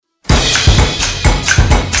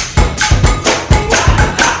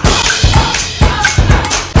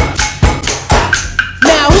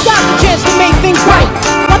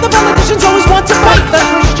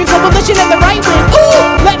position in the right wing.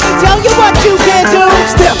 Ooh, let me tell you what you can do.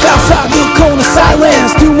 Step outside the cone of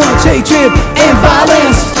silence. Too much hatred and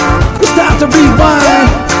violence. It's time to rewind.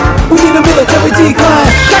 We need a military decline.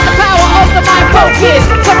 Got the power of the mind focus.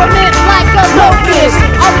 Temperament like a locust.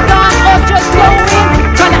 Are we gone or just flowing?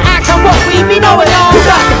 Trying to act on what we be knowing on. Who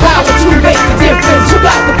got the power to make a difference? Who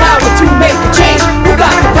got the power to make a change? Who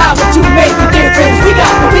got the power to make a difference? We got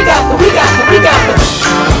the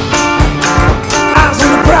eyes on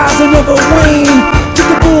the prize and never wane. Get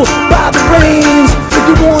the bull by the reins. If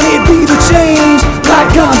you want it, be the change. Like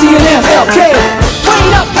Gandhi and MLK.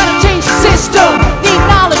 Wait up, gotta change the system. Need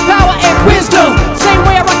knowledge, power, and wisdom. Same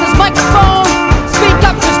way I rock this microphone. Speak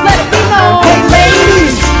up, just let it be known. Hey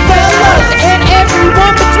ladies, fellas, and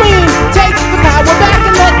everyone between. Take the power back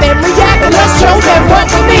and let them react, and let's show them what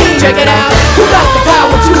we mean. Check it out. who got the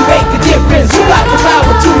power to make a difference? Who got the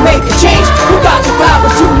power to make a change? Who got the power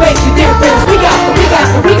to make a difference? We got the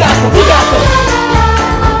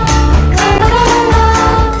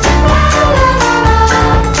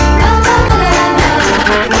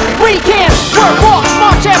We can work, walk,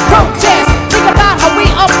 march, and protest. Think about how we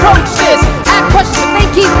approach this. Ask questions and they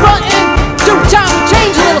keep frontin'. Do time to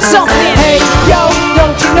change a little something. Hey, yo,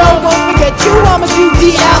 don't you know? Won't forget you, I'm a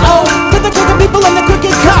UDLO. To the crooked people and the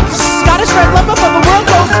crooked cops. Gotta spread love before the world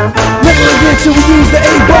goes. Never again should we use the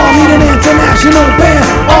A-bomb. Need an international ban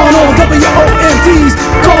on all WOMDs.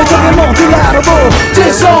 Call it something multilateral.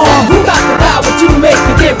 Disarm.